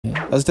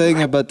was telling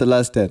you about The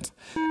Last Dance.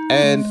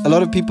 And a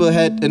lot of people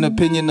had an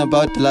opinion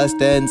about The Last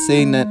Dance,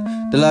 saying that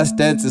The Last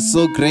Dance is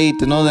so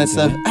great and all that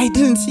stuff. I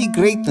didn't see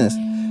greatness.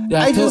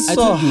 I just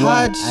saw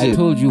hardship. I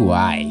told you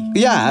why.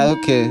 Yeah,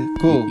 okay,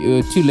 cool.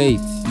 You're too late.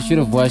 You should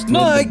have watched. No,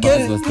 I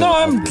get it. No,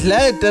 I'm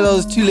glad that I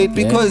was too late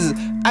because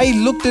I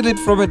looked at it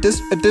from a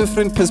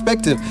different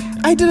perspective.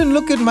 I didn't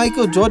look at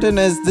Michael Jordan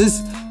as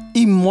this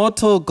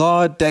immortal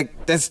god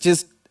that's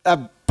just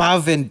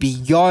above and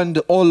beyond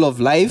all of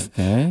life.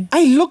 Okay.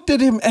 I looked at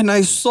him and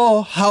I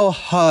saw how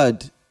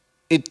hard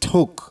it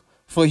took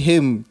for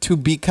him to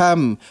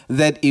become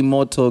that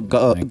immortal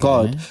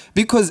god.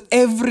 Because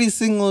every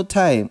single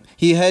time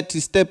he had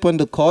to step on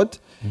the court,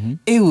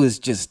 it was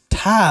just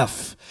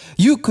tough.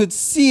 You could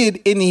see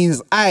it in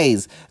his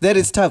eyes that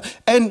it's tough.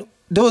 And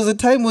there was a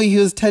time where he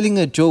was telling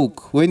a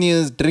joke when he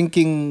was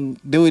drinking.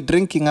 They were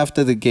drinking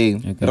after the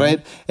game,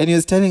 right? And he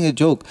was telling a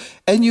joke.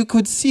 And you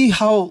could see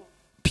how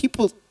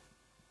people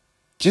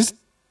just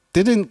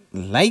didn't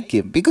like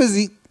him because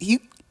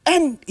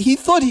he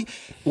thought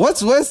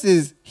what's worse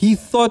is he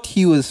thought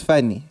he was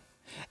funny.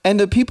 And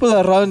the people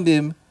around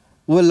him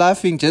were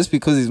laughing just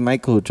because he's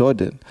Michael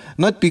Jordan,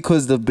 not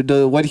because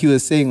what he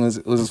was saying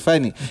was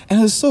funny. And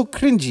it was so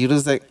cringy. It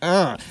was like,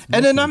 And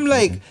then I'm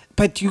like,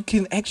 but you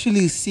can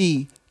actually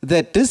see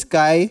that this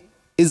guy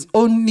is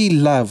only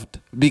loved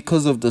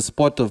because of the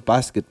sport of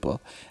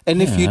basketball.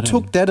 And if you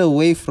took that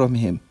away from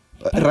him,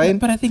 right?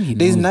 But I think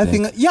there's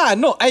nothing. That. Yeah,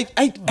 no, I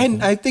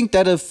think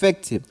that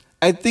affects him.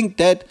 I think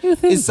that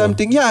is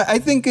something. Yeah, I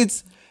think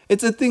it's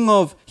a thing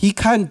of he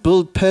can't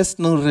build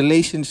personal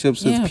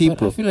relationships with people.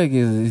 But I feel like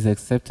he's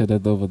accepted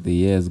that over the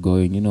years,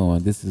 going, you know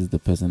what, this is the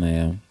person I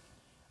am.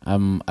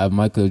 I'm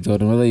Michael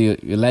Jordan. Whether you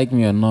like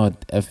me or not,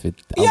 F it.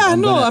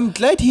 I'm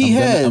glad he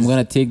has. I'm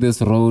gonna take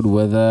this road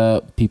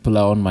whether people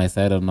are on my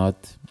side or not.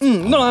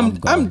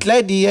 I'm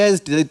glad he has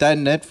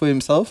done that for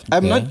himself.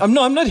 Okay. I'm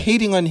not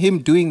hating on him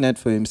doing that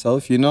for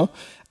himself. You know,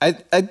 I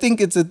think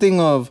it's a thing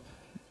of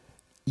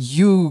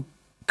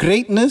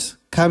greatness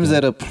comes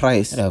at a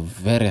price. At a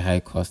very high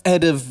cost.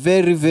 At a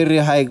very, very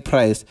high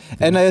price.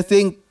 Okay. And I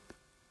think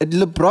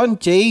LeBron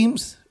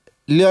James,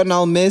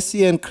 Lionel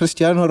Messi and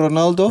Cristiano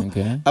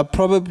Ronaldo are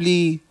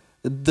probably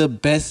the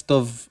best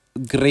of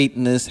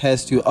greatness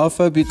has to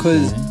offer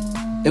because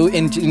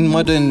in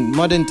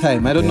modern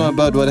time, I don't know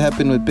about what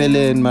happened with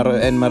Pele and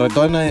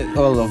Maradona.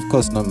 Well, of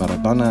course not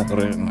Maradona,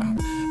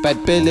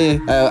 but Pele,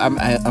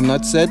 I'm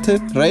not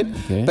certain, right?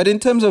 Okay. But in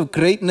terms of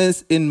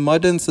greatness in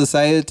modern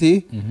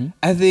society,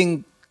 I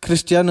think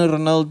Cristiano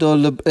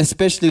Ronaldo,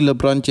 especially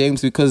LeBron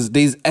James, because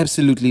there's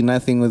absolutely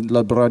nothing with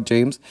LeBron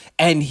James,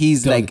 and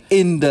he's like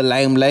in the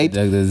limelight.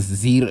 Like there's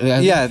zero.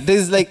 Yeah,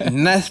 there's like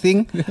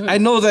nothing. I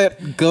know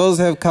that girls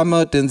have come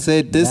out and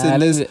said this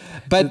and this,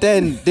 but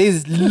then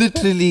there's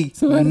literally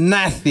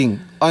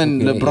nothing on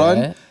LeBron.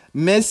 Yeah.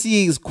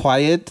 Messi is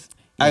quiet.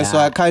 So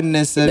I can't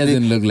necessarily. It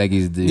doesn't look like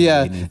he's doing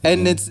anything.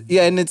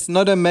 And it's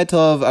not a matter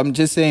of I'm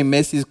just saying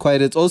Messi is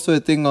quiet. It's also a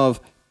thing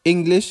of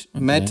English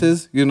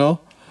matters, you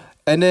know.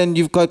 And then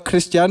you've got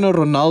Cristiano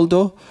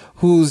Ronaldo,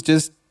 who's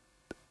just,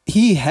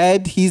 he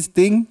had his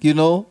thing, you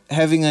know,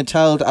 having a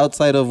child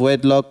outside of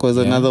wedlock was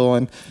another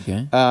one.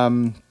 Okay.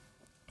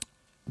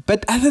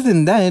 But other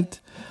than that,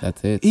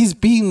 that's it. He's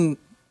been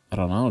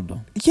Ronaldo.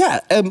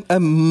 Yeah, a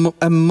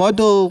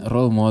model.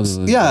 Role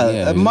model.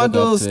 Yeah, a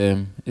model.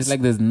 It's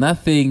like there's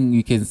nothing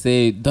you can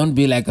say. Don't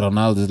be like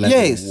Ronaldo. It's like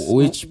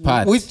which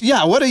part?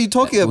 What are you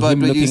talking about?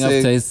 Him looking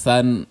after his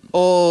son.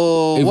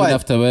 Oh, even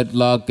after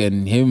wedlock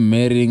and him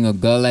marrying a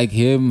girl like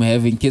him,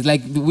 having kids.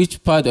 Like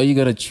which part are you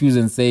gonna choose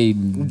and say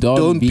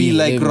don't be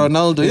like him?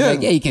 Ronaldo? Yeah,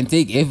 like, you can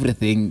take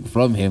everything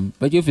from him,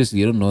 but obviously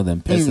you don't know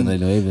them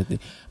personally or everything.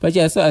 But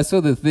yeah, so I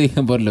saw the thing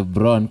about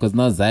LeBron because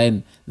now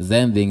the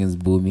Zion thing is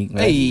booming.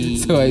 Right?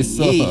 So I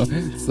saw.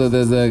 So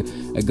there's a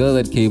girl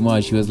that came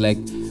out. She was like.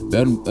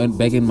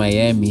 Back in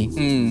Miami,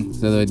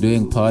 so they were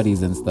doing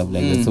parties and stuff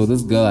like that. So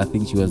this girl, I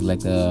think she was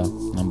like a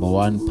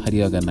 #1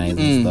 party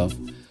organizer and stuff.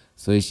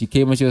 So she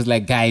came and she was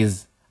like,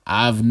 guys,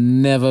 I've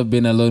never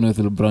been alone with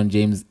LeBron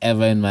James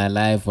ever in my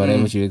life,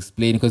 whatever she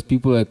explained. Because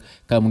people were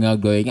coming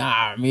out going,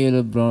 me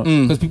LeBron.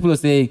 Because people were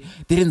saying,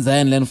 didn't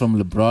Zion learn from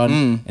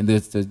LeBron? And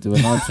they were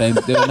not trying.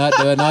 They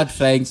were not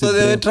trying to. So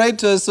they were trying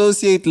to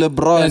associate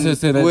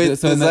LeBron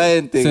with the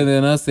Zion thing. So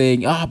they're not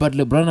saying, but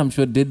LeBron, I'm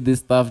sure did this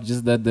stuff.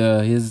 Just that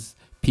his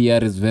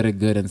PR is very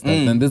good and stuff.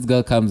 And this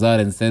girl comes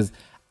out and says,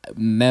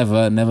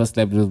 never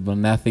slept with LeBron.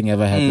 Nothing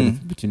ever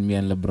happened between me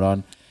and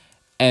LeBron.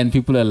 And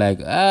people are like,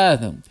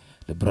 the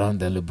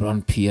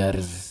LeBron PR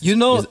is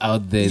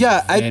out there.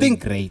 Yeah, I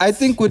think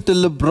with the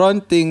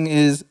LeBron thing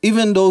is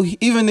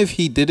even if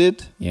he did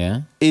it,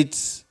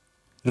 it's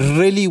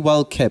really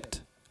well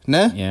kept.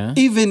 Nah? Yeah.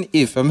 Even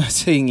if I'm not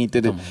saying he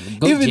did it.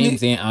 Even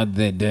James ain't out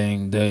there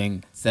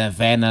doing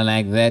Savannah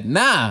like that.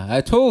 Nah,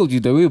 I told you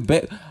that we'll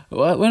bet.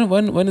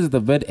 When is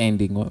the bet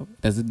ending? Will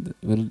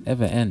it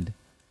ever end?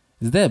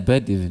 Is there a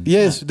bet even?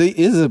 Yes, there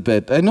is a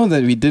bet. I know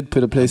that we did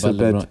put a place of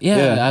bet.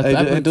 Yeah,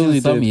 I totally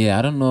did. Yeah,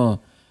 I don't know.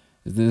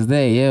 Is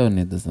there a year on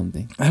it or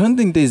something? I don't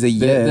think there's a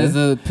year. There's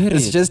a period.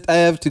 It's just I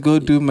have to go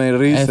do my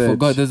research. I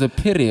forgot. There's a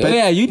period. But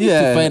yeah, you need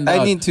to find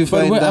out. I need to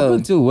find but out. Up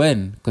until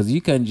when? Because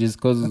you can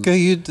just cause. Okay,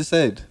 you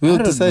decide. We'll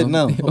decide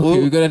now. Okay,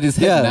 we're gonna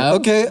decide now.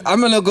 Okay,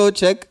 I'm gonna go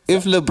check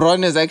if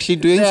LeBron is actually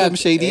doing some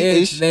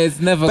shady-ish.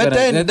 It's never. But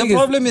gonna, then the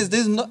problem is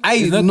there's no.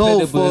 I not know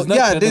credible.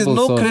 for there's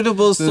no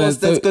credible source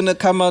that's gonna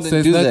come out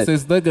and do that. So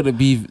it's not gonna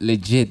be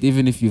legit,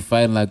 even if you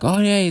find like, oh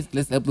yeah,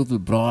 let's upload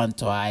LeBron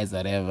twice,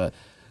 whatever.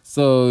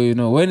 So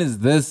when is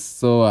this?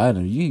 So I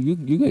don't know.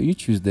 You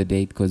choose the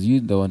date because you're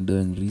the one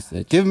doing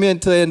research. Give me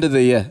until the end of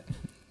the year.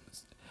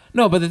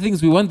 No, but the thing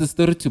is, we want the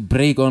story to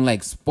break on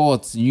like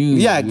sports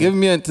news. Yeah, give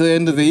me until the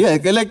end of the year.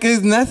 Like,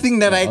 there's nothing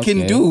that I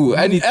can do,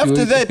 and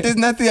after that, there's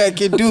nothing I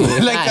can do.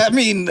 Like, I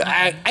mean,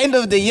 end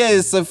of the year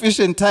is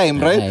sufficient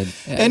time, right?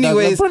 Yeah,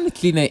 anyways, no,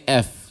 clean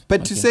AF.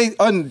 But to say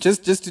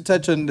just to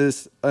touch on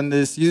this,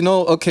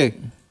 okay,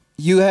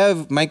 you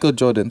have Michael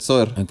Jorden,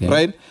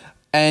 right?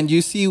 And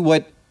you see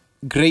what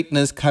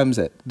greatness comes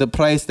at, the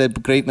price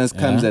that greatness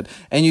comes at,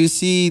 and you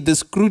see the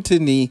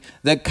scrutiny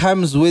that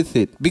comes with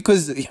it,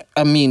 because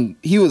I mean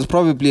he was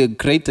probably a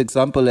great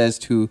example as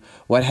to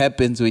what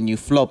happens when you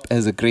flop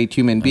as a great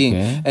human being.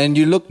 And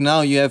you look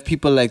now, you have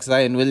people like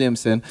Zion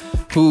Williamson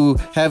who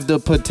have the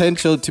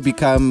potential to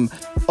become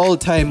all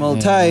time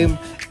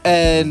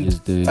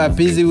and are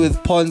busy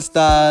with porn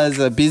stars,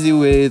 are busy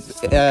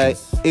with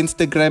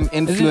Instagram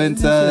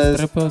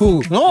influencers.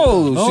 Who?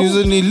 No, she's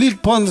an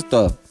elite porn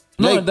star.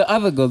 No, the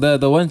other girl,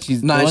 the one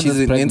she's. Nah, she's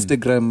an pregnant.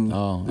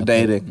 Instagram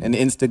dating, an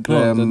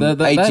Instagram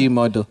IG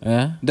model.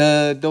 Yeah.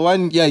 The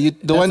one,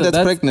 the one that's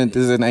pregnant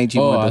is an IG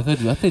model. I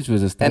thought she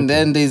was a stripper. And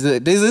then there's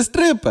a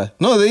stripper.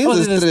 No, there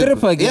is a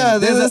stripper again. Yeah,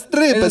 there's a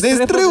stripper.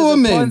 There's three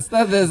women.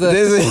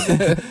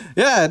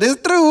 There's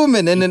three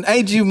women and an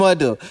IG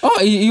model.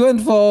 Oh, you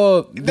went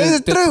for.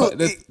 There's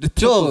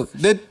Joe.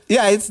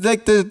 It's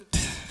like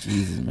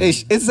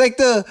it's like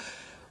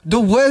the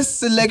worst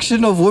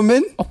selection of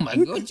women. Oh my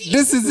God!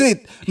 This is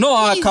it.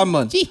 No, come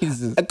on,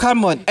 Jesus,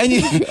 come on. And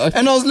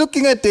and I was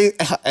looking at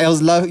I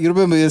was laughing. You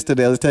remember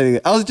yesterday? I was telling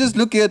you. I was just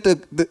looking at I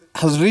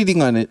was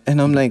reading on it,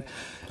 and I'm like,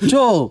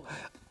 Joe,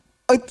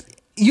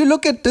 you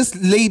look at this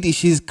lady.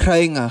 She's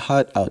crying her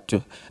heart out,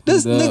 Joe.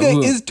 This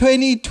nigga is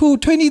 22,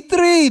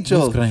 23,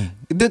 Joe. Who's crying?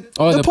 The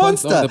porn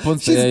star.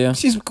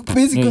 She's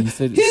basically.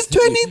 He's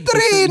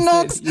 23,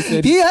 Knox.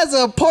 He has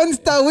a porn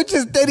star which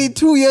is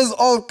 32 years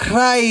old,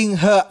 crying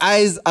her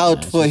eyes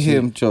out for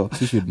him, Joe.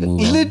 She should move.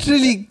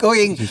 Literally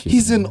going,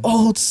 he's an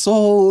old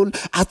soul.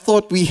 I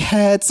thought we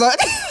had some.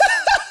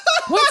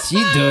 What's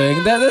she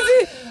doing?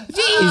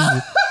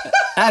 Jeez.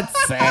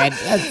 That's sad.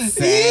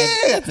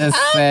 Yeah,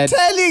 I'm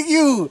telling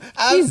you.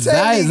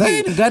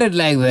 Zion got it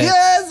like that.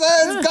 Yes,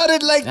 Zion's got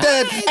it like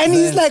that. And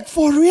he's like,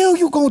 for real,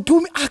 you gonna do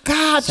me? I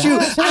got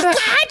you.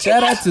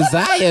 Shout out to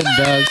Zion,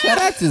 dog. Shout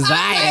out to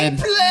Zion.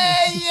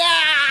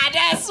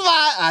 That's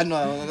why I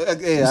know.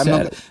 Okay, I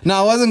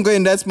wasn't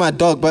going. That's my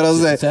dog, but I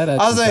was like,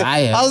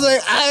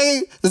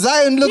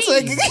 Zion looks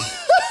like.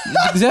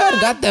 Zion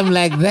got them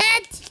like that.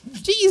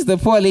 Jeez, the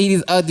poor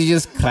lady's out there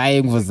just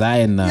crying for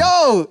Zion now.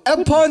 Yo,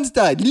 a porn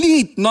star,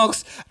 elite,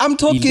 Knox. I'm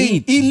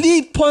talking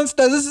elite porn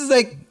star. This is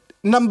like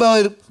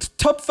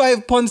top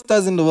 5 porn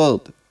stars in the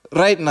world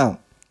right now.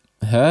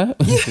 Huh?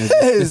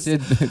 Yes.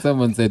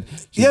 Someone said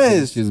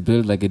she's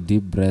built like a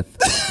deep breath.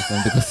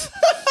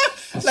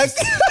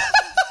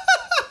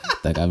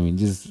 Like, I mean,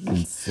 just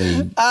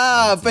insane.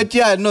 But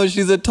yeah, no,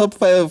 she's a top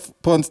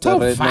 5 porn star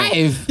right now. Top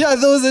 5? Yeah,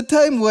 there was a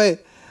time where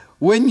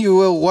when you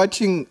were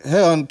watching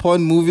her on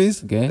porn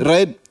movies,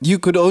 right, you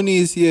could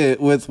only see her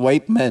with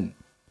white men.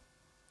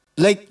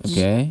 Like,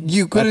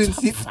 you couldn't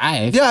see.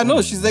 5? Yeah,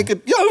 no, she's like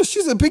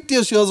she's a big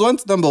deal. She was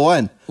once number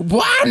 1.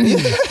 One?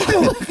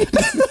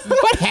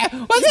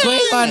 What's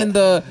going on in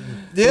the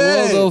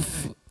world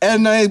of...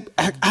 And I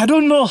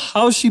don't know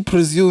how she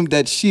presumed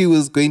that she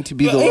was going to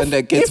be the one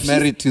that gets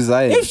married to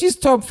Zion. If she's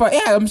top 5,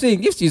 I'm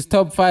saying if she's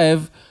top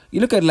 5, you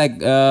look at like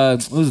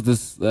who's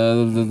this?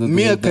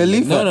 Mia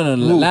Khalifa. No,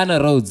 Lana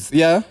Rhodes.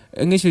 Yeah.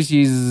 English.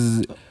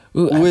 She's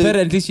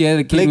apparently she had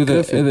a kid with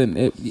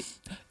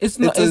it's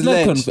not.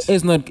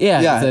 It's not.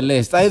 Yeah. It's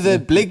alleged. It's either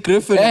Blake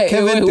Griffin or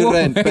Kevin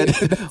Durant, but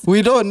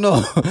we don't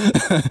know.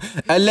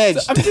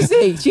 Alleged. So I'm just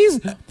saying, she's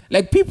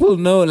like, people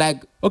know.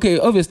 Like, okay,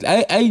 obviously,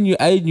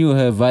 I knew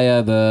her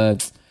via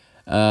the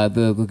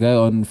guy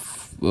on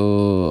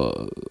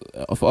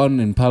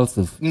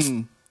Impulsive.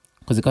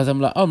 Because I'm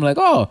like,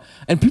 oh,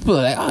 and people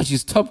are like, oh,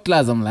 she's top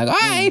class. I'm like, all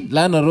right,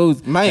 Lana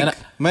Rhodes, Mike. Yeah.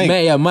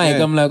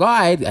 I'm like, all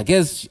right, I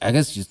guess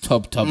she's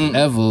top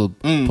level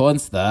porn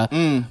star.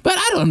 But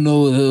I don't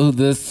know who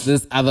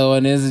this other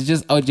one is. It's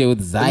just out there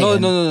with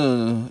Zion.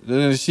 No.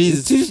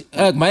 She's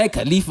Moriah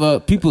Khalifa.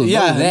 People know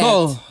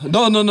that.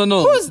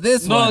 No. Who's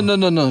this one?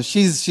 No.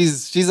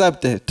 She's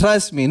up there.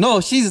 Trust me.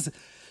 No, she's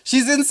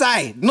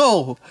inside.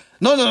 No.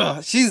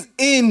 She's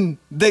in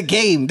the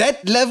game.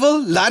 That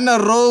level, Lana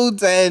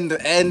Rhodes and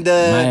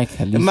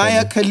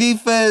Maya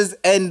Khalifa's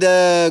and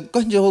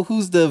Konjo,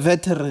 who's the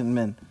veteran,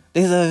 man?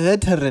 There's a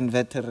veteran.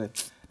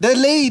 The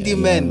lady,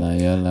 man.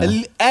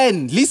 Yola.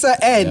 Anne, Lisa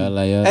Anne.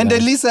 Yola. And the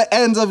Lisa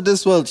Annes of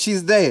this world.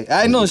 She's there.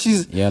 I know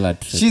she's...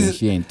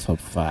 She ain't top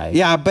 5.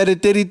 Yeah, but a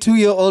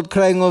 32-year-old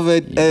crying over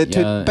it.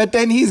 But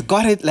then he's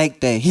got it like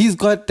that. He's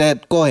got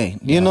that going.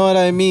 You know what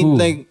I mean? Who?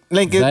 Like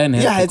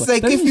it's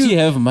like Doesn't if you... she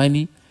have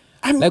money?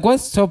 Like,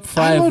 what's top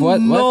 5?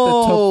 What's the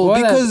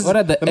top? What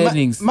are the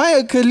earnings?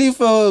 Maya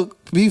Khalifa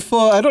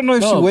before, I don't know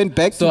if she went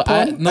back to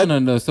porn.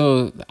 No.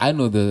 So I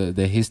know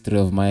the history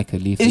of Maya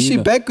Khalifa. Is she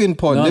back in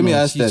porn? Let me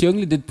ask that. She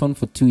only did porn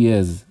for 2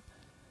 years.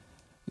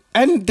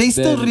 And they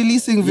still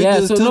releasing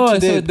videos till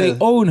today. So they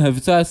own her.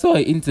 So I saw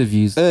her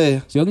interviews.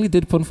 She only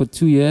did porn for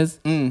 2 years,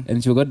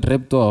 and she got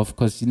ripped off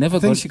because she never. I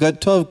think she got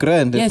 12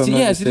 grand.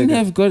 Yeah, she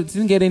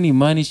didn't get any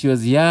money. She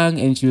was young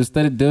and she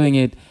started doing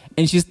it,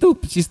 and she's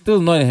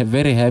still not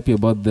very happy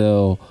about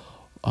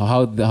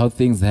how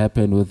things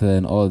happened with her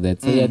and all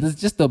that. So yeah, this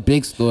is just a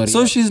big story.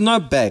 So she's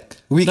not back.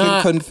 We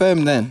can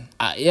confirm then.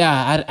 I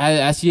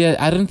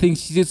don't think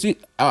she.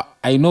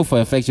 I know for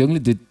a fact she only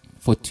did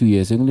for 2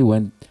 years. She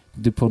only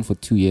did porn for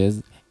 2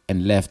 years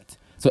and left.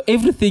 So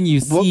everything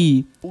you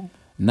see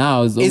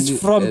now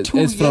is from 2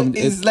 years.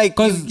 It's like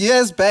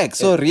years back.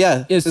 Sorry,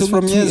 yeah. It's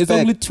from years back. It's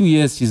only 2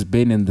 years she's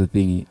been in the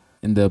thingy,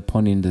 in the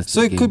porn industry.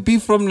 So it could be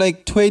from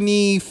like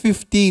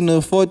 2015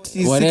 or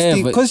 14,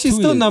 16. Because she's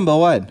still number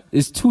 1.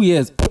 It's 2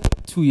 years.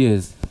 2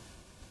 years.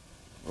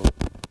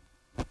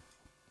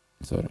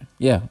 Sorry.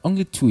 Yeah,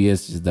 only 2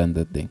 years she's done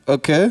that thing.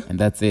 Okay. And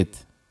that's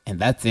it.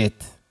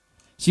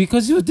 She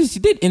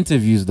did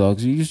interviews,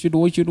 dogs. You should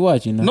watch,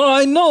 you know. No,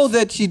 I know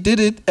that she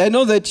did it. I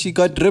know that she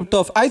got ripped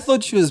off. I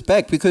thought she was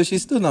back because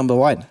she's still number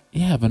 1.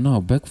 Yeah, but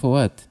no, back for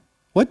what?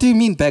 What do you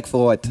mean back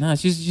for what? Nah,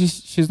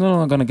 she's no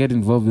longer gonna get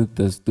involved with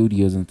the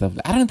studios and stuff.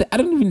 I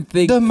don't even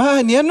think the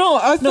man. Yeah, no,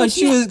 I thought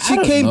she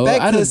came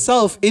back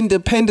herself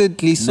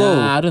independently. So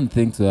nah, I don't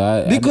think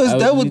so. Because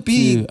that would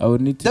be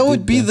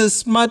the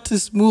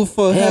smartest move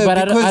for her. But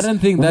I don't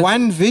think that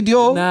one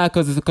video. Nah,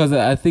 because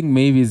I think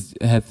maybe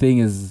her thing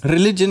is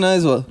religion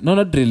as well. No,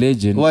 not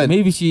religion. What?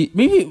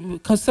 Maybe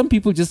because some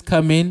people just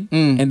come in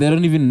and they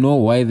don't even know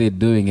why they're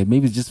doing it.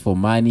 Maybe it's just for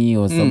money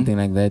or something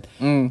like that.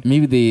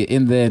 Maybe they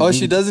in there. Or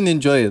she doesn't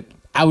enjoy it.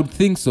 I would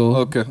think so.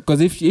 Okay.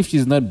 Because if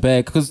she's not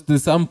back, because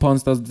there's some porn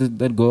stars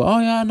that go, oh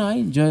yeah, no, I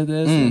enjoy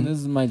this. And this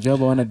is my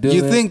job. I want to do it.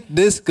 You think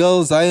this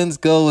girl, Zion's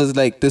girl, was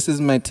like, this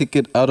is my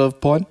ticket out of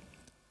porn?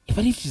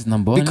 But if she's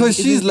number 1, because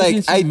she's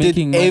like, I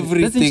did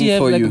everything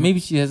for you.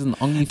 Maybe she has an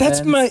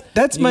OnlyFans.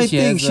 That's my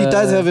thing. She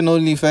does have an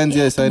OnlyFans.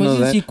 Yes, I know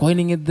that. She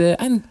coining it there,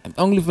 and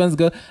OnlyFans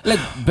girl, like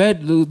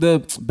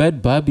the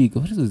Bad Barbie.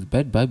 What is this?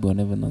 Bad Barbie? I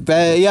never know.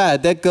 Yeah,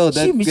 that girl.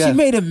 She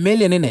made $1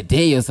 million in a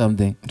day or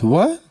something.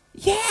 What?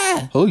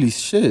 Yeah. Holy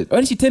shit.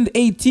 When she turned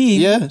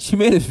 18, she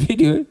made a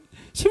video.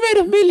 She made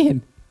 $1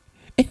 million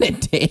in a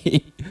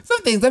day.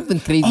 Something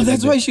crazy. Oh,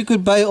 that's why she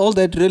could buy all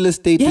that real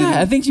estate. Yeah,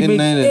 I think she made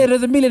it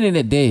was $1 million in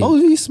a day.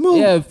 Holy smoke.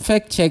 Yeah,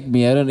 fact check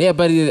me. I don't. Yeah,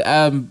 but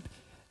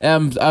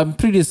I'm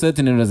pretty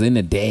certain it was in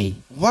a day.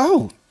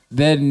 Wow.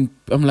 Then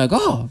I'm like,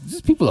 oh,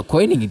 these people are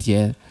coining it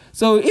here.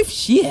 So if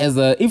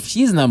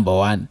she's number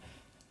 1.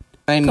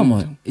 Come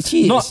on,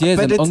 she has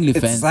an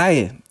OnlyFans. It's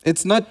Zion.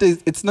 It's not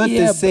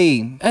the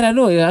same. And I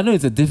know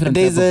it's a different.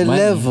 There's type a of money.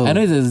 level. I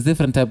know it's a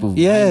different type of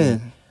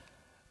money.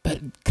 But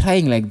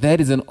crying like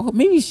that is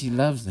maybe she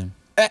loves him.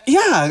 At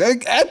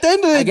the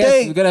end of the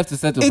day, we're gonna have to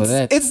settle for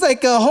that. It's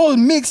like a whole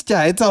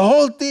mixture. It's a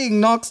whole thing,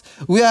 Knox.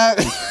 We are.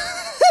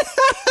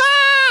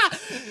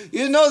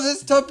 You know,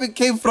 this topic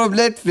came from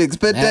Netflix,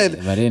 but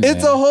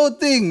it's a whole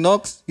thing,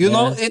 Knox. You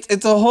know,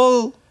 it's a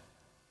whole.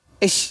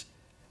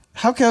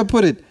 How can I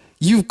put it?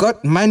 You've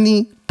got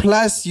money,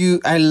 plus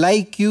I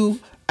like you,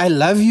 I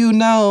love you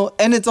now,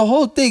 and it's a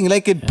whole thing.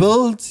 Like it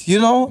builds, you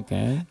know.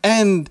 Okay.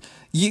 And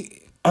you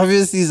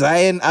obviously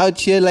Zion out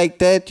here like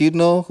that, you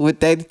know,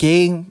 with that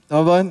game,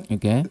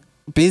 okay.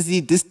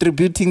 Busy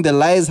distributing the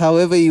lies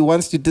however he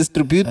wants to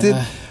distribute it.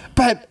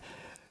 But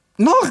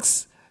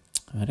Knox,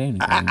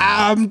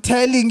 I'm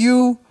telling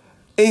you,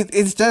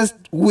 it's just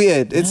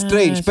weird. It's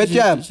strange. But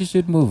she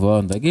should move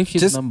on. Like if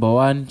she's number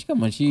 1,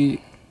 come on,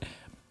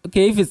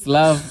 okay, if it's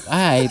love,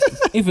 alright.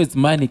 If it's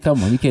money,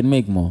 come on, you can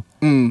make more.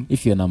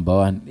 If you're number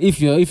 1,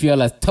 if you're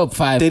like top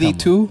 5,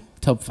 32,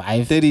 top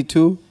 5,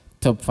 32,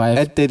 top 5,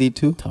 at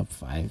 32, top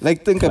 5.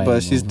 Like think about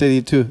it, she's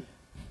 32.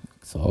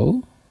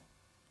 So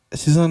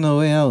she's on her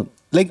way out.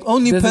 Like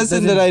only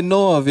person that I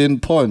know of in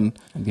porn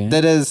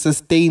that has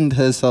sustained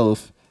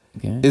herself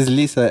is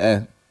Lisa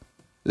Ann.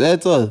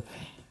 That's all.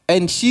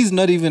 And she's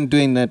not even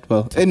doing that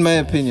well, in my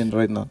opinion,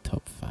 right now.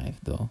 Top 5,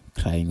 though.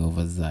 Crying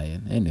over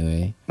Zion.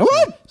 Anyway.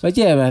 What? But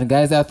yeah, man,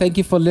 guys. Thank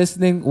you for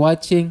listening,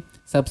 watching,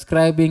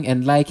 subscribing,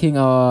 and liking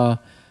our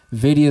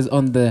videos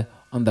on the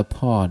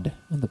pod.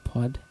 On the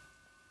pod.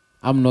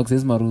 I'm Knox. This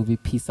is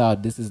Maruby. Peace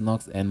out. This is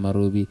Knox and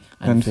Maruby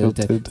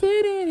Unfiltered.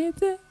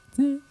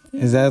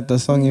 Is that the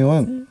song you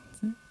want?